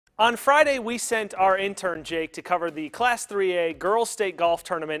On Friday, we sent our intern Jake to cover the Class 3A Girls State Golf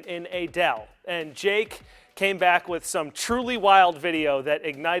Tournament in Adel. And Jake came back with some truly wild video that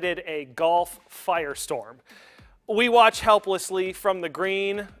ignited a golf firestorm. We watch helplessly from the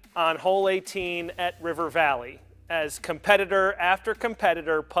green on hole 18 at River Valley as competitor after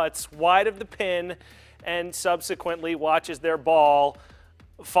competitor putts wide of the pin and subsequently watches their ball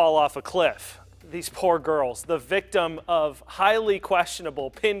fall off a cliff. These poor girls, the victim of highly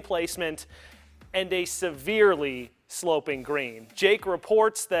questionable pin placement and a severely sloping green. Jake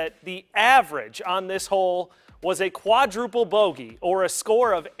reports that the average on this hole was a quadruple bogey, or a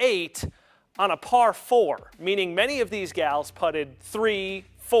score of 8 on a par 4, meaning many of these gals putted 3,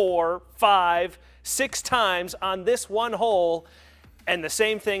 4, 5, 6 times on this one hole, and the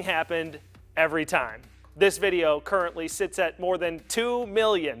same thing happened every time. This video currently sits at more than 2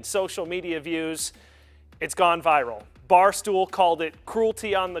 million social media views. It's gone viral. Barstool called it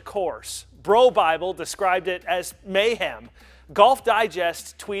cruelty on the course. Bro Bible described it as mayhem. Golf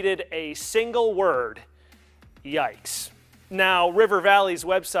Digest tweeted a single word: yikes. Now, River Valley's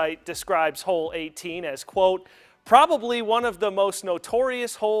website describes hole 18 as, quote, probably one of the most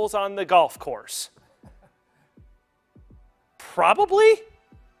notorious holes on the golf course. Probably?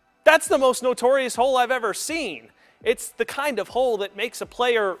 That's the most notorious hole I've ever seen. It's the kind of hole that makes a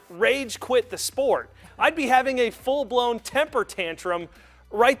player rage quit the sport. I'd be having a full-blown temper tantrum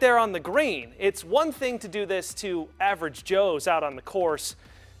right there on the green. It's one thing to do this to average Joes out on the course,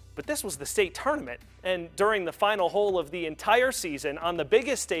 but this was the state tournament. And during the final hole of the entire season, on the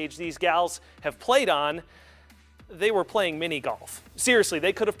biggest stage these gals have played on, they were playing mini golf. Seriously,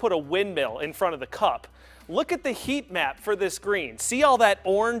 they could have put a windmill in front of the cup. Look at the heat map for this green. See all that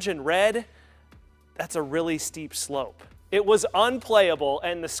orange and red? That's a really steep slope. It was unplayable,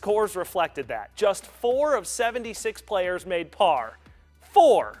 and the scores reflected that. Just 4 of 76 players made par.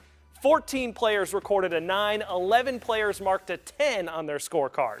 4. 14 players recorded a 9, 11 players marked a 10 on their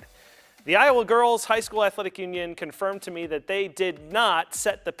scorecard. The Iowa Girls High School Athletic Union confirmed to me that they did not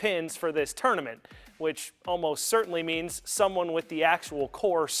set the pins for this tournament, which almost certainly means someone with the actual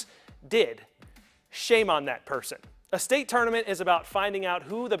course did. Shame on that person. A state tournament is about finding out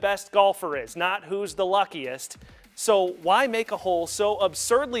who the best golfer is, not who's the luckiest. So why make a hole so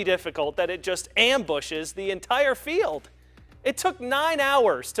absurdly difficult that it just ambushes the entire field? It took 9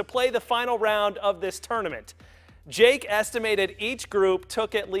 hours to play the final round of this tournament. Jake estimated each group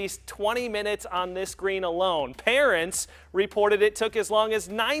took at least 20 minutes on this green alone. Parents reported it took as long as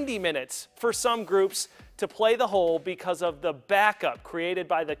 90 minutes for some groups to play the hole because of the backup created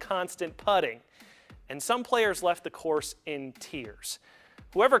by the constant putting. And some players left the course in tears.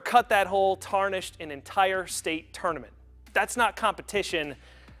 Whoever cut that hole tarnished an entire state tournament. That's not competition,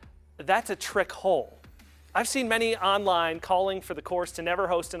 that's a trick hole. I've seen many online calling for the course to never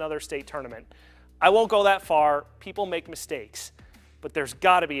host another state tournament. I won't go that far, people make mistakes, but there's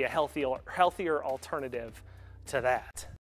gotta be a healthier alternative to that.